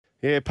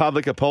Yeah,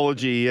 public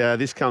apology.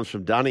 This comes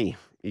from Dunny.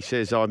 He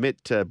says, I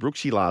met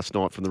Brooksy last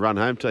night from the Run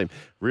Home team.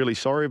 Really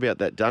sorry about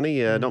that,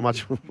 Dunny. Not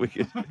much we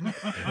could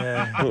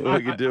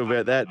do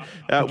about that.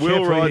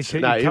 Will writes,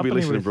 no, he'll be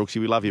listening, Brooksy.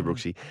 We love you,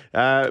 Brooksy.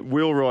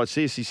 Will writes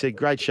this. He said,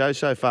 great show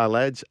so far,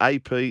 lads.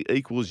 AP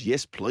equals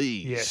yes,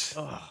 please. Yes.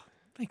 Oh,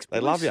 thanks, They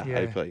boys. love you, Yeah.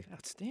 AP.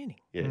 Outstanding.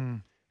 Yeah.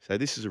 So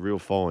this is a real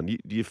find.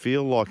 Do you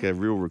feel like a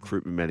real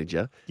recruitment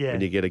manager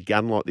when you get a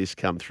gun like this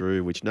come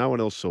through, which no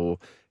one else saw,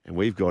 and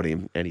we've got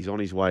him, and he's on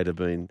his way to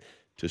being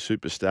to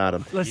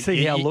superstardom? Let's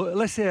see how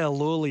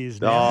loyal he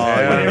is now. Oh,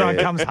 when everyone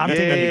comes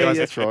hunting. Yeah,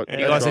 that's right.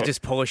 You guys are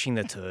just polishing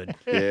the turd.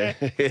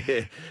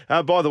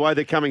 Yeah. By the way,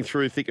 they're coming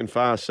through thick and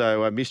fast.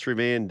 So Mystery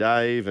Man,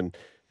 Dave,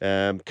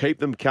 and keep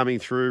them coming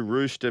through.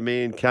 Rooster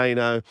Man,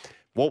 Kano.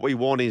 What we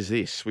want is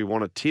this. We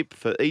want a tip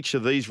for each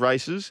of these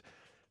races.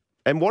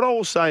 And what I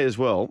will say as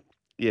well,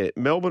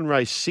 Melbourne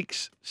race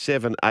 6,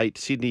 7, 8,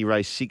 Sydney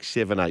race 6,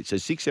 7, 8. So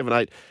 6, 7,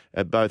 8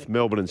 at both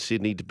Melbourne and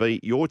Sydney to be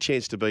your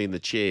chance to be in the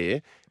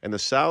chair. And the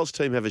sales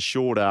team have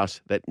assured us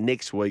that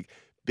next week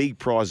big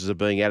prizes are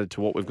being added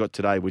to what we've got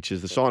today, which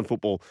is the signed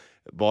football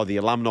by the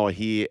alumni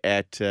here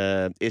at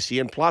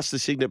SEN, plus the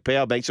Signet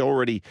Power Banks.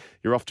 Already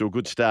you're off to a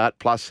good start.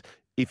 Plus,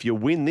 if you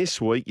win this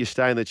week, you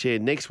stay in the chair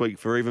next week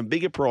for even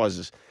bigger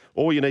prizes.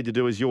 All you need to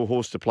do is your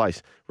horse to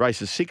place.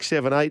 Races 6,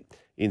 7, 8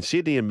 in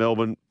Sydney and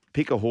Melbourne.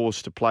 Pick a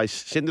horse to place.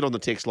 Send it on the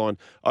text line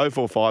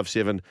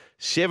 0457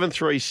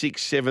 736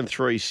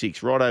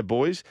 736. Righto,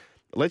 boys.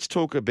 Let's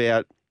talk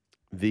about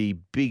the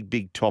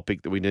big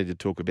topic that we need to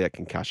talk about,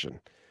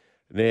 concussion.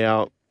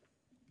 Now,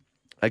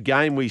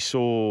 again, we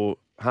saw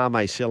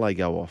Hame Sele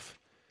go off.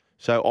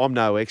 So I'm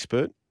no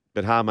expert,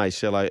 but Hame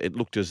Sele, it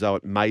looked as though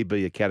it may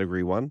be a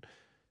Category 1,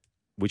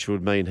 which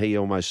would mean he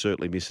almost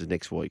certainly misses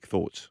next week.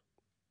 Thoughts?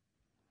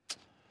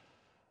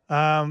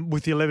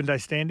 With the 11-day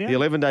stand down? The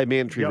 11-day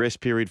mandatory rest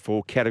period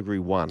for Category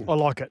 1. I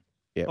like it.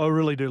 Yep. I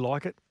really do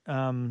like it.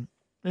 And,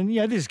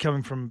 this is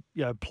coming from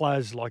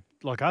players like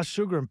us,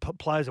 Sugar, and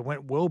players that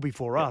went well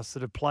before us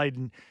that have played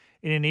in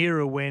an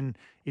era when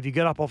if you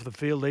get up off the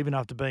field, even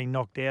after being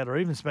knocked out or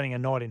even spending a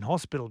night in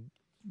hospital,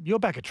 you're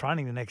back at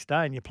training the next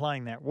day and you're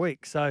playing that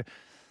week. So,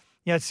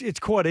 it's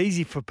quite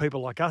easy for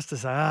people like us to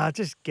say,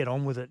 just get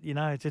on with it.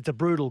 It's a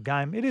brutal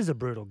game. It is a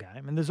brutal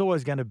game. And there's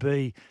always going to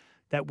be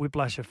that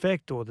whiplash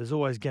effect, or there's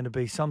always going to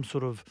be some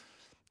sort of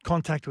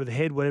contact with the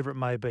head, whatever it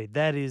may be.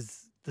 That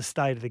is the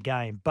state of the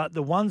game. But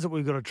the ones that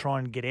we've got to try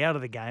and get out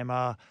of the game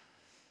are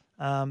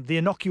the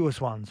innocuous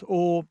ones,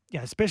 or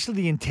especially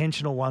the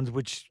intentional ones,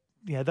 which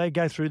they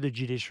go through the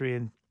judiciary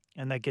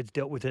and that gets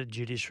dealt with at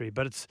judiciary.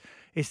 But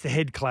it's the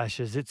head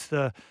clashes. It's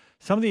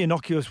some of the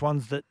innocuous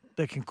ones that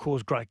can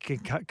cause great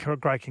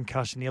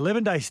concussion. The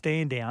 11-day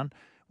stand down,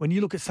 when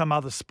you look at some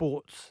other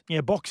sports,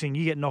 boxing,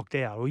 you get knocked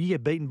out or you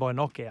get beaten by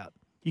knockout.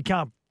 You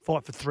can't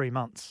fight for 3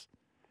 months.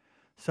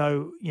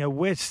 So,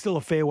 we're still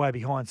a fair way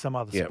behind some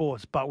other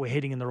sports, but we're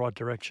heading in the right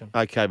direction.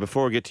 Okay,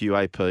 before I get to you,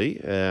 AP,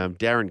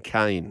 Darren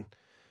Kane,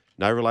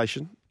 no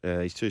relation.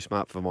 He's too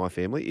smart for my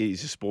family.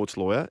 He's a sports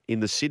lawyer. In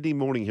the Sydney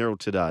Morning Herald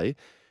today,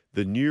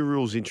 the new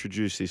rules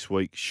introduced this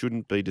week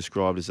shouldn't be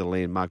described as a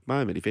landmark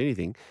moment. If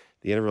anything,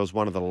 the NRL is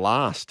one of the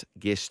last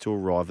guests to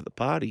arrive at the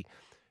party.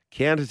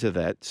 Counter to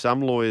that,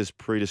 some lawyers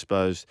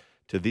predisposed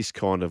to this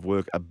kind of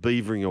work are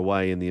beavering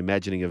away in the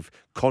imagining of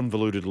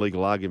convoluted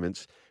legal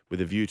arguments with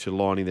a view to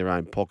lining their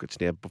own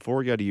pockets. Now,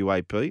 before I go to you,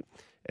 AP,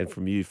 and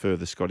from you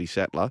further, Scotty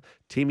Sattler,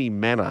 Timmy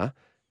Manor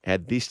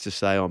had this to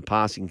say on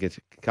passing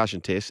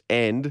concussion tests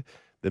and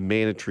the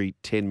mandatory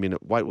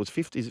 10-minute wait.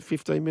 Is it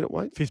 15-minute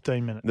wait?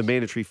 15 minutes. The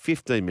mandatory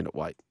 15-minute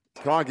wait.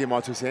 Can I give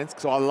my 2 cents?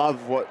 Because I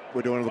love what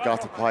we're doing to look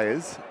after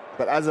players,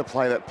 but as a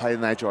player that played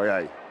in the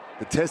HIA,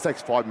 the test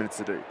takes 5 minutes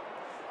to do.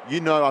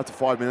 After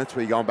 5 minutes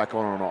whether you're going back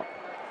on or not.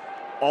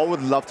 I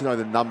would love to know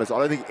the numbers. I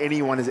don't think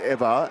anyone has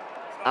ever,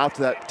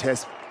 after that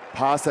test,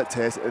 passed that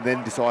test and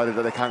then decided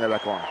that they can't go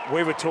back on.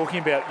 We were talking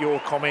about your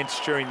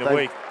comments during the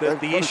week.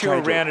 The issue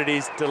around it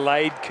is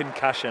delayed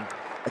concussion.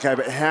 Okay,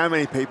 but how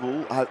many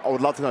people, I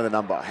would love to know the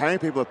number, how many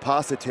people have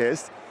passed the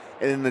test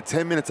and in the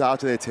 10 minutes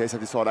after their test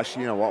have decided,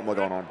 actually, what am I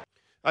going on?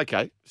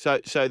 Okay,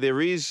 so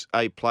there is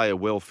a player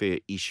welfare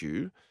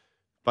issue,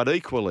 but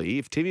equally,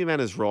 if Timmy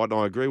Manor's right, and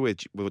I agree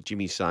with what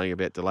Jimmy's saying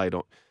about delayed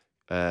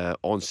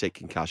onset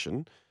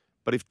concussion,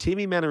 but if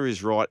Timmy Manor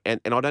is right,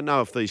 and I don't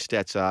know if these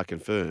stats are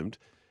confirmed,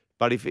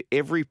 but if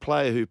every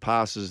player who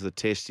passes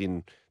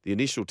the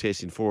initial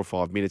test in 4 or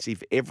 5 minutes,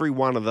 if every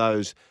one of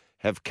those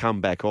have come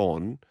back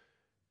on,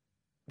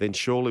 then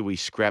surely we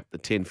scrap the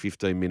 10,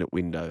 15-minute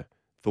window.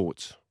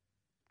 Thoughts?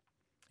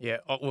 Yeah,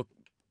 look,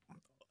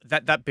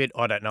 that bit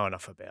I don't know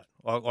enough about.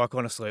 Like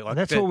honestly. And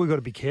that's why we've got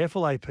to be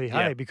careful, AP,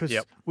 because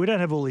we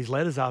don't have all these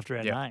letters after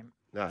our name.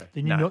 No.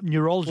 The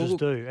neurologists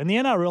do. And the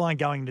NRL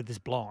ain't going into this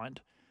blind.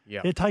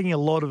 Yeah. They're taking a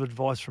lot of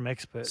advice from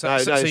experts. So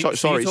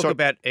you talk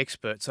about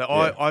experts. So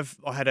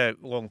I had a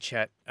long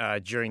chat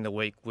during the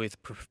week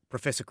with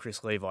Professor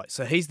Chris Levi.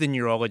 So he's the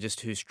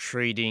neurologist who's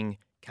treating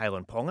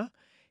Kalen Ponga.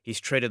 He's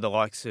treated the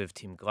likes of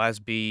Tim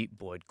Glasby,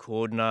 Boyd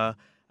Cordner,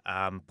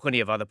 plenty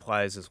of other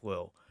players as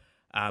well.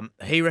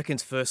 He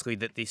reckons, firstly,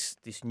 that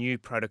this new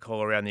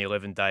protocol around the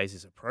 11 days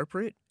is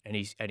appropriate, and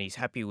he's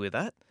happy with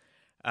that.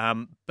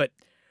 But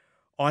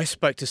I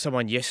spoke to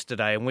someone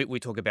yesterday, and we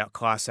talk about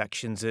class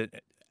actions.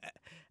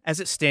 As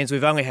it stands,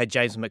 we've only had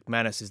James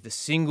McManus as the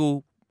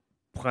single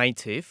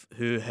plaintiff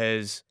who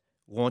has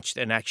launched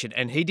an action,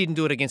 and he didn't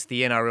do it against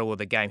the NRL or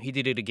the game. He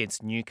did it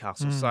against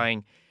Newcastle,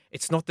 saying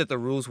it's not that the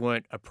rules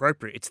weren't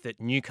appropriate, it's that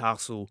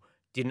Newcastle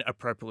didn't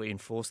appropriately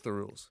enforce the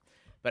rules.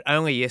 But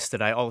only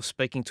yesterday, I was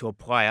speaking to a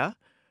player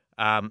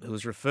who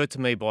was referred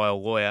to me by a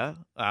lawyer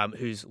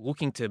who's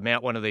looking to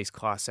mount one of these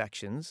class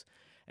actions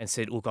and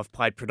said, look, I've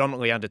played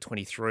predominantly under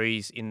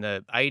 23s in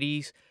the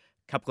 80s,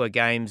 a couple of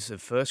games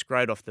of first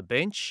grade off the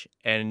bench,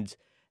 and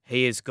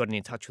he has gotten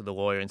in touch with the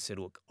lawyer and said,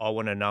 look, I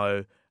want to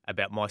know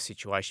about my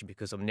situation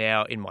because I'm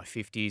now in my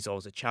 50s. I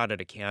was a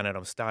chartered accountant.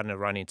 I'm starting to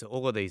run into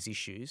all of these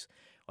issues.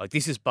 Like,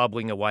 this is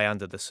bubbling away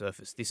under the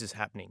surface. This is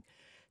happening.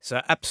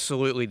 So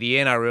absolutely, the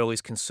NRL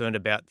is concerned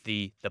about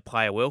the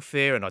player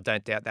welfare, and I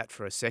don't doubt that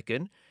for a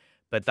second.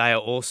 But they are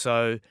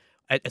also,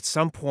 at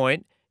some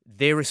point,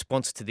 their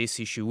response to this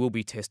issue will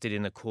be tested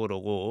in a court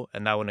of law,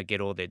 and they want to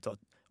get all their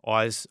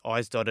I's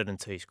dotted and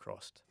T's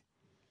crossed.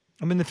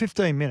 I mean, the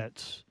 15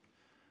 minutes,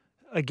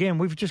 again,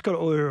 we've just got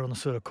to err on the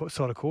side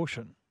of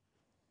caution.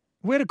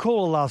 We had a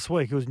caller last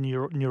week who was a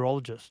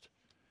neurologist.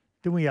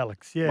 Didn't we,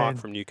 Alex? Yeah. Mark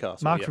from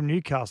Newcastle. Mark from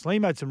Newcastle. He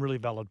made some really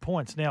valid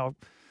points. Now,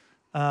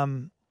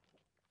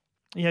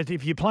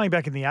 if you're playing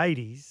back in the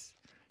 80s,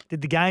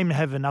 did the game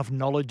have enough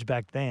knowledge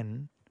back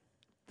then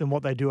than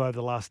what they do over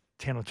the last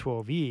 10 or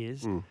 12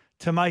 years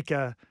to make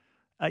a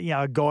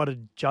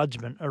guided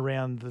judgment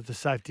around the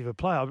safety of a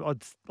player?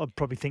 I'd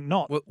probably think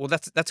not. Well,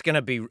 that's going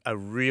to be a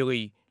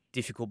really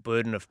difficult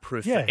burden of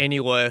proof for any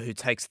lawyer who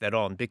takes that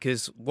on,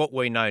 because what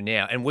we know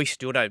now, and we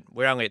still don't,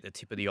 we're only at the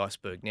tip of the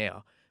iceberg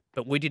now,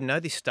 but we didn't know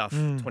this stuff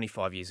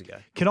 25 years ago.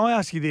 Can I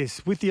ask you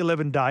this? With the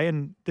 11-day,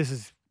 and this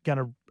is going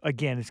to,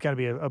 again, it's going to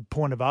be a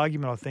point of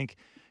argument, I think,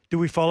 do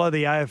we follow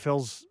the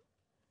AFL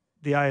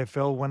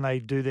when they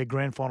do their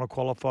grand final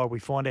qualifier? We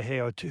find out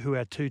who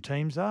our two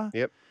teams are.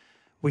 Yep.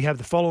 We have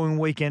the following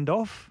weekend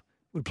off.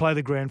 We play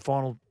the grand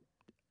final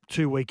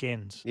 2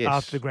 weekends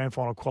after the grand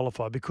final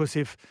qualifier, because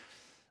if,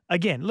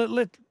 again,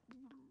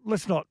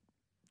 let's not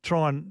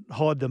try and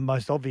hide the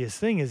most obvious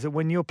thing, is that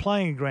when you're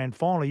playing a grand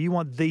final, you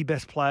want the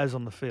best players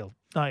on the field,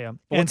 don't you?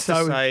 And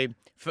so,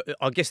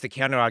 I guess the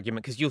counter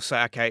argument, because you'll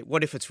say, okay,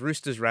 what if it's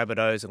Roosters,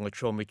 Rabbitohs, and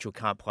Latrell Mitchell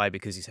can't play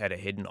because he's had a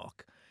head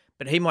knock?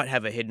 But he might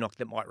have a head knock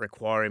that might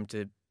require him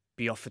to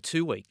be off for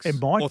 2 weeks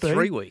or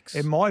 3 weeks.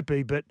 It might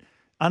be, but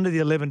under the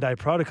 11-day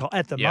protocol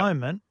at the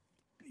moment,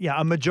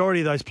 a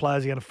majority of those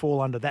players are going to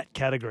fall under that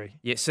category.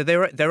 Yeah, so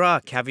there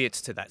are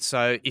caveats to that.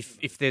 So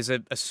if there's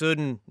a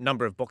certain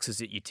number of boxes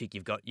that you tick,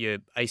 you're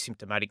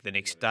asymptomatic the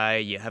next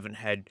day, you haven't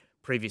had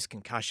previous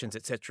concussions,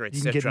 et cetera, et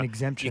cetera. You can get an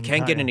exemption. You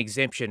can get an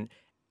exemption,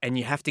 and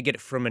you have to get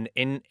it from an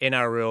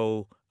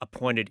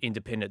NRL-appointed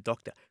independent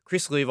doctor.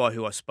 Chris Levi,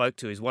 who I spoke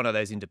to, is one of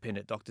those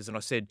independent doctors, and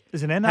I said,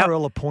 is an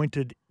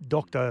NRL-appointed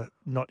doctor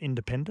not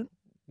independent?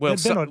 Well,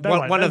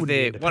 one of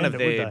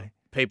their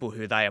people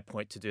who they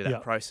appoint to do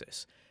that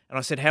process. And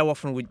I said, how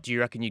often do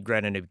you reckon you'd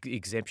grant an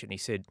exemption? He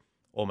said,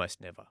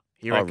 almost never.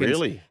 He reckons,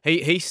 really?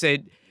 He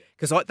said,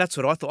 because that's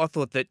what I thought. I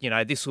thought that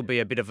this will be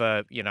a bit of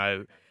a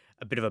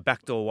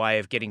backdoor way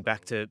of getting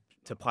back to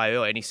play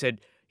early. And he said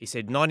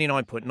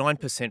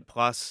 99.9%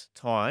 plus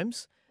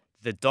times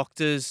the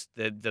doctors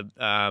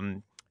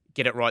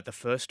get it right the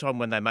first time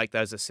when they make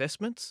those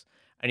assessments.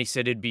 And he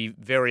said it'd be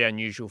very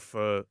unusual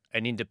for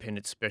an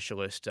independent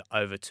specialist to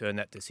overturn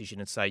that decision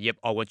and say, yep,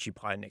 I want you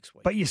playing next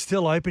week. But you're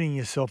still opening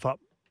yourself up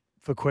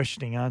for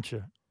questioning, aren't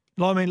you?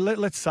 I mean,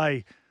 let's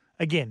say,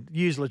 again,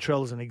 use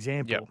Latrell as an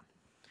example.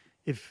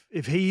 Yep.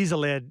 If he is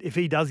allowed, if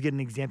he does get an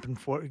exemption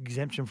for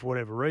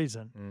whatever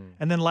reason,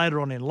 and then later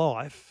on in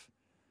life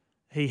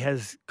he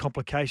has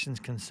complications,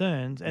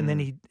 concerns, and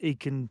then he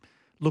can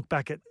look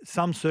back at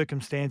some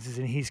circumstances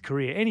in his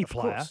career, any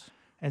player,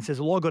 and says,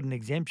 well, I got an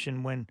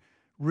exemption when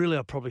really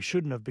I probably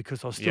shouldn't have,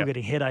 because I was still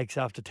getting headaches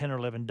after 10 or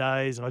 11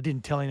 days and I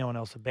didn't tell anyone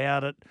else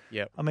about it.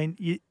 Yep. I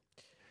mean,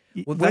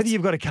 whether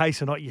you've got a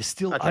case or not, you're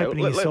still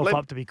opening yourself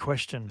up to be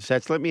questioned.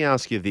 Sats, let me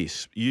ask you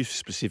this. You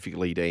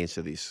specifically to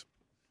answer this.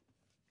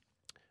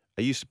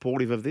 Are you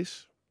supportive of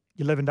this?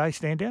 11-day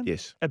stand down?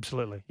 Yes.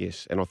 Absolutely.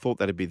 Yes, and I thought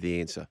that'd be the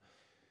answer.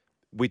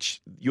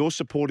 Which you're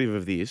supportive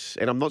of this,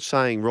 and I'm not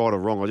saying right or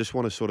wrong. I just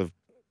want to sort of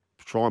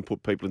try and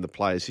put people in the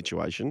player's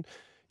situation.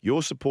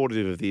 You're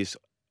supportive of this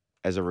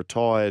as a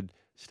retired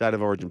State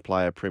of Origin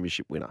player,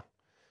 premiership winner.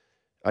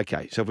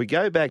 Okay, so if we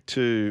go back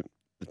to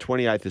the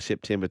 28th of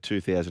September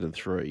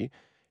 2003,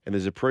 and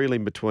there's a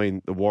prelim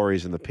between the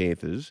Warriors and the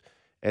Panthers,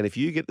 and if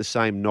you get the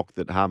same knock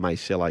that Hame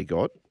Sele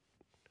got,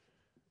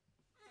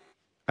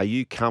 are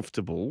you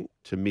comfortable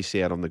to miss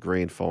out on the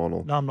grand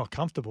final? No, I'm not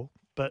comfortable,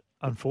 but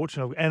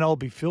unfortunately, and I'll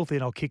be filthy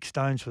and I'll kick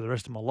stones for the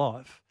rest of my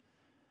life.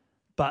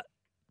 But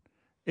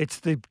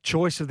it's the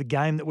choice of the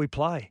game that we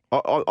play.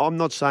 I'm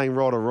not saying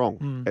right or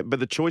wrong, but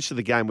the choice of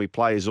the game we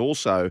play is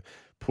also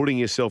putting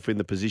yourself in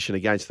the position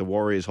against the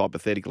Warriors,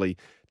 hypothetically,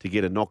 to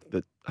get a knock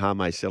that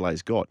Hame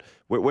Sele's got.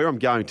 Where I'm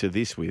going to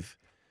this with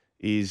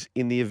is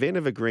in the event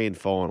of a grand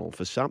final,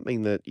 for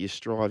something that you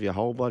strive your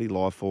whole bloody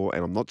life for,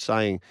 and I'm not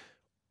saying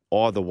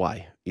either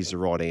way is the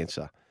right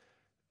answer,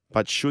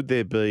 but should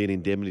there be an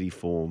indemnity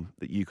form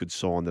that you could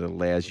sign that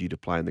allows you to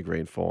play in the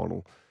grand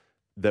final,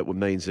 that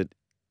means that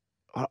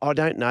I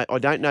don't know. I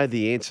don't know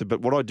the answer,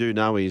 but what I do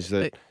know is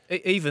that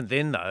even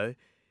then, though,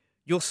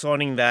 you're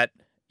signing that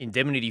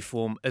indemnity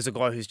form as a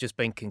guy who's just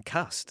been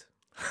concussed.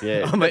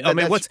 Yeah, I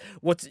mean, what's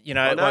you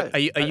know? Like, are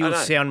you of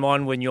sound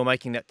mind when you're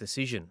making that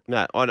decision?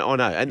 No, I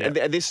know,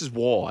 and this is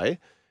why,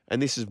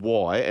 and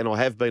I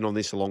have been on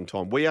this a long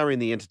time. We are in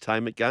the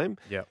entertainment game,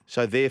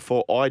 so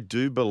therefore I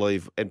do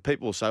believe. And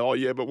people will say, "Oh,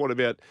 yeah, but what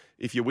about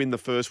if you win the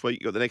first week,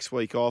 you got the next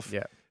week off?"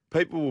 Yeah.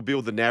 People will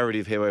build the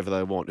narrative however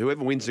they want.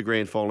 Whoever wins the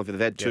grand final, if they've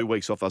had 2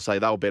 weeks off, they'll say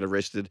they were better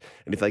rested.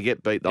 And if they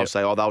get beat, they'll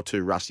say, oh, they were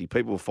too rusty.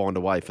 People will find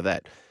a way for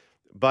that.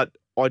 But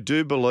I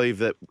do believe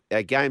that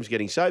our game's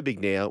getting so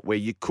big now where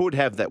you could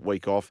have that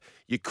week off.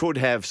 You could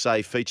have,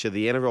 say, feature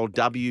the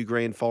NRLW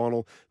grand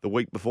final the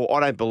week before. I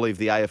don't believe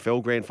the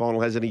AFL grand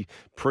final has any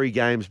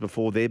pre-games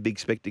before their big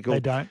spectacle. They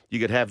don't. You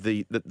could have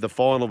the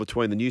final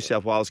between the New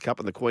South Wales Cup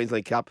and the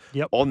Queensland Cup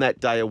on that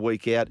day a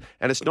week out.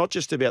 And it's not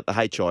just about the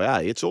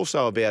HIA. It's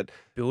also about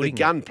the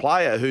gun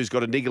player who's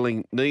got a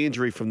niggling knee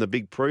injury from the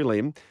big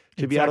prelim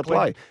to be able to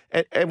play.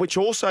 And which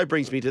also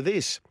brings me to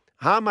this.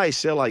 Hame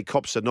Sele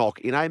cops a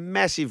knock in a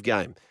massive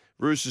game.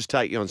 Roosters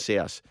taking on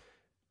South.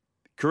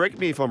 Correct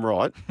me if I'm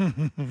right.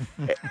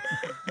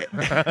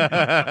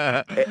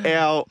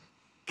 Our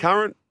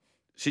current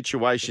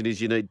situation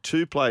is you need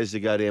 2 players to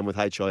go down with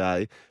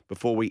HIA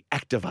before we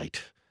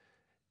activate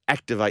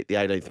the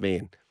 18th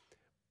man.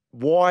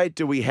 Why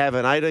do we have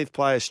an 18th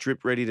player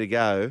strip ready to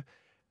go?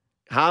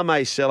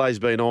 Hame Sele's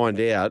been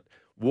ironed out.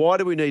 Why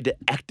do we need to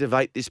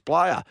activate this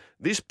player?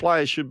 This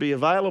player should be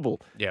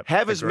available.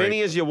 Have as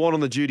many as you want on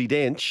the duty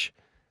bench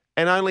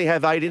and only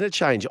have 8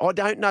 interchange. I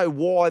don't know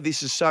why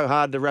this is so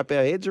hard to wrap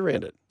our heads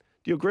around it.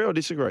 Do you agree or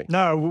disagree?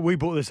 No, we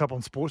brought this up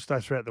on Sports Day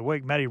throughout the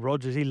week. Matty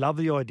Rogers, he loved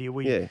the idea.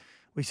 We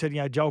said,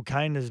 Joel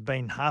Kane has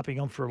been harping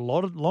on for a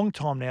long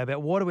time now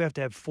about why do we have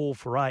to have 4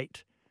 for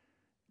 8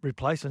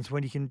 replacements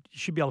when you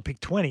should be able to pick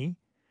 20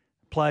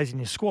 players in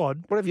your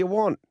squad. Whatever you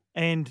want.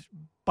 And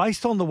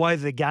based on the way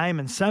of the game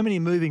and so many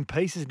moving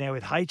pieces now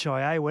with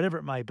HIA, whatever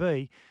it may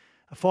be,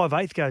 a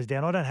 5/8 goes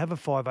down. I don't have a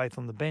 5/8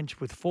 on the bench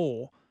with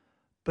 4.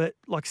 But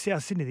like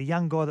South Sydney, the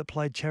young guy that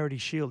played Charity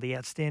Shield, the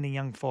outstanding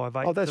young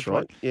 5/8. Oh, that's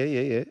right. Yeah.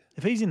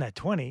 If he's in that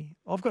 20,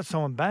 I've got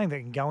someone bang that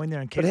can go in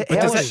there and keep. But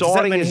how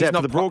exciting is that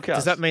for the broadcast?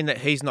 Does that mean that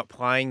he's not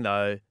playing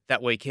though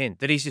that weekend?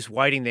 That he's just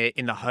waiting there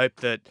in the hope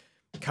that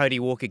Cody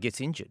Walker gets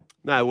injured?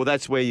 No, well,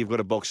 that's where you've got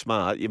to box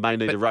smart. You may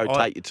need to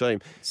rotate your team.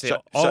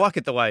 I like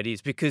it the way it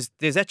is because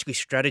there's actually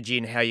strategy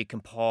in how you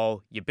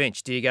compile your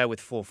bench. Do you go with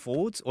 4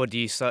 forwards or do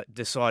you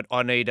decide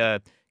I need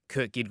a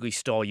Kurt Gidley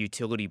style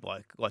utility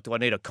bloke? Like, do I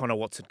need a Connor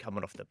Watson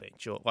coming off the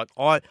bench? Or like,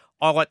 I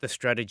like the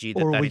strategy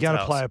that. Or are we going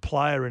to play a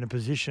player in a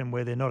position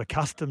where they're not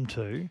accustomed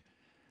to?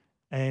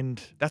 And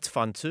that's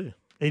fun too.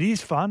 It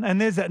is fun, and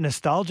there's that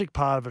nostalgic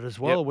part of it as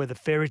well, where the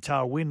fairy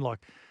tale win, like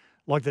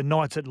the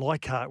Knights at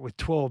Leichhardt with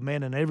 12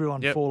 men and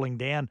everyone falling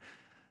down.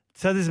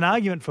 So there's an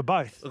argument for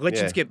both.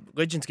 Legends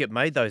get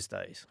made those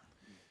days.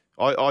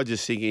 I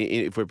just think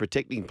if we're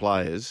protecting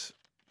players,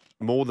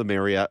 more the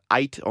merrier.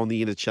 8 on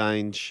the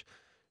interchange.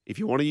 If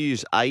you want to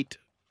use 8,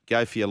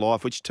 go for your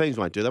life, which teams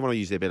won't do. They want to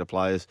use their better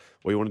players.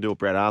 Or you want to do what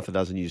Brad Arthur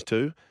does and use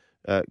 2.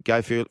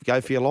 Go for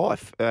your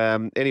life.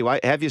 Anyway,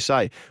 have your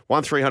say.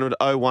 1300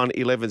 01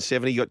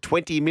 1170. You've got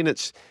 20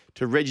 minutes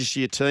to register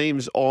your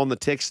teams on the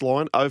text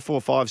line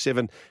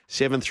 0457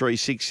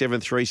 736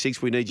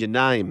 736. We need your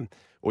name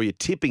or your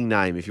tipping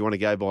name if you want to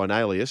go by an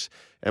alias.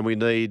 And we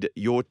need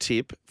your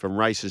tip from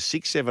races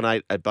 6, 7,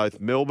 8 at both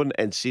Melbourne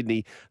and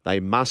Sydney. They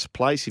must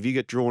place. If you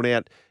get drawn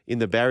out in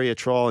the barrier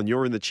trial and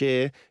you're in the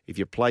chair, if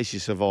you place, you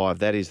survive.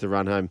 That is the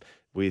run home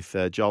with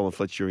Joel and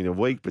Fletch during the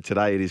week. But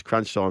today it is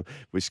crunch time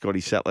with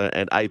Scotty Sattler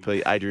and AP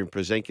Adrian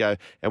Prezenko.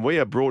 And we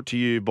are brought to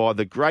you by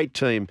the great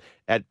team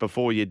at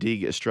Before You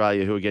Dig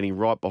Australia who are getting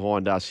right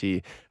behind us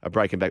here.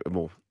 Breaking back with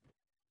more.